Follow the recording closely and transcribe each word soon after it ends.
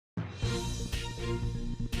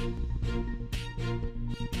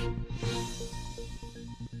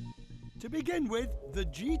To begin with, the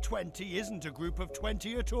G20 isn't a group of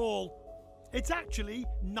 20 at all. It's actually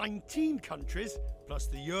 19 countries plus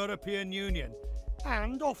the European Union,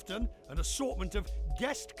 and often an assortment of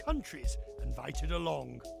guest countries invited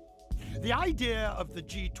along. The idea of the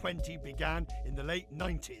G20 began in the late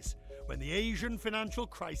 90s when the Asian financial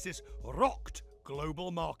crisis rocked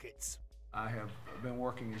global markets. I have been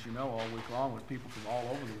working, as you know, all week long with people from all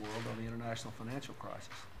over the world on the international financial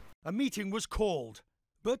crisis. A meeting was called,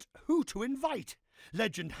 but who to invite?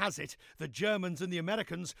 Legend has it the Germans and the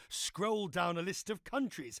Americans scrolled down a list of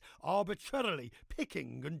countries, arbitrarily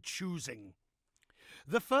picking and choosing.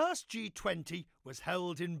 The first G20 was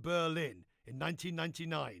held in Berlin in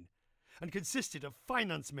 1999 and consisted of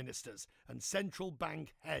finance ministers and central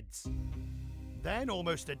bank heads. Then,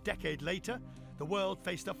 almost a decade later, the world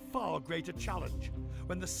faced a far greater challenge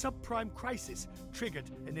when the subprime crisis triggered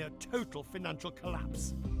a near total financial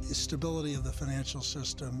collapse. The stability of the financial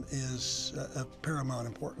system is of paramount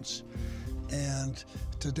importance. And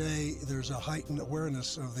today, there's a heightened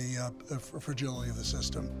awareness of the fragility of the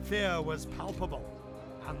system. Fear was palpable,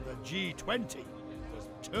 and the G20 was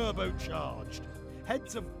turbocharged.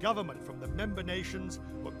 Heads of government from the member nations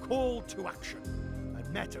were called to action and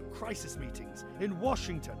met at crisis meetings in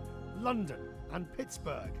Washington, London, and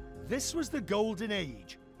Pittsburgh. This was the golden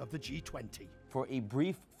age of the G20. For a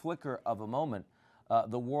brief flicker of a moment,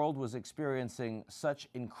 the world was experiencing such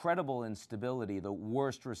incredible instability, the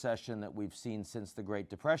worst recession that we've seen since the Great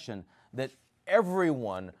Depression, that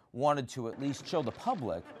everyone wanted to at least show the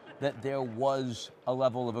public that there was a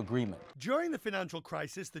level of agreement. During the financial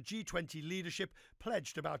crisis, the G20 leadership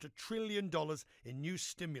pledged about $1 trillion in new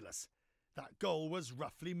stimulus. That goal was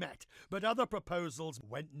roughly met, but other proposals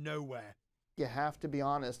went nowhere. You have to be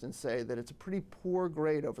honest and say that it's a pretty poor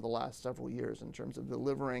grade over the last several years in terms of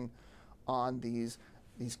delivering on these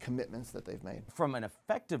commitments that they've made. From an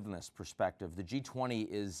effectiveness perspective, the G20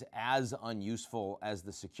 is as unuseful as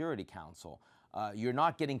the Security Council. You're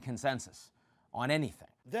not getting consensus on anything.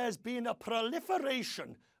 There's been a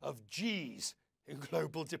proliferation of Gs in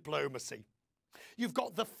global diplomacy. You've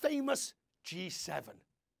got the famous G7.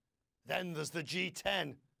 Then there's the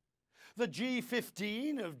G10. The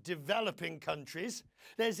G15 of developing countries.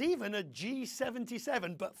 There's even a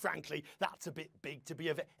G77, but frankly, that's a bit big to be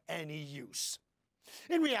of any use.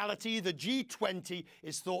 In reality, the G20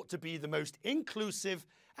 is thought to be the most inclusive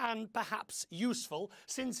and perhaps useful,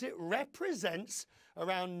 since it represents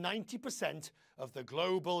around 90% of the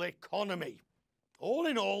global economy. All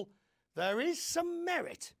in all, there is some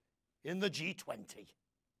merit in the G20.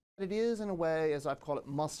 It is, in a way, as I've called it,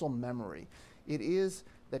 muscle memory. It is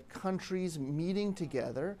that countries meeting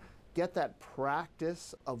together get that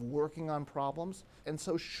practice of working on problems. And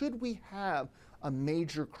so should we have a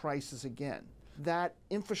major crisis again, that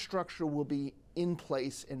infrastructure will be in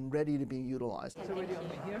place and ready to be utilized. So ready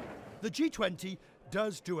on here? The G20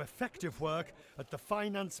 does do effective work at the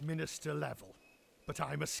finance minister level. But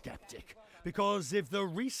I'm a skeptic, because if the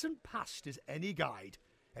recent past is any guide,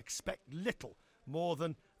 expect little more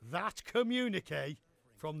than that communique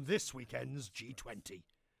from this weekend's G20.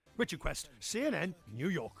 Richard Quest, CNN, New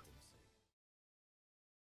York.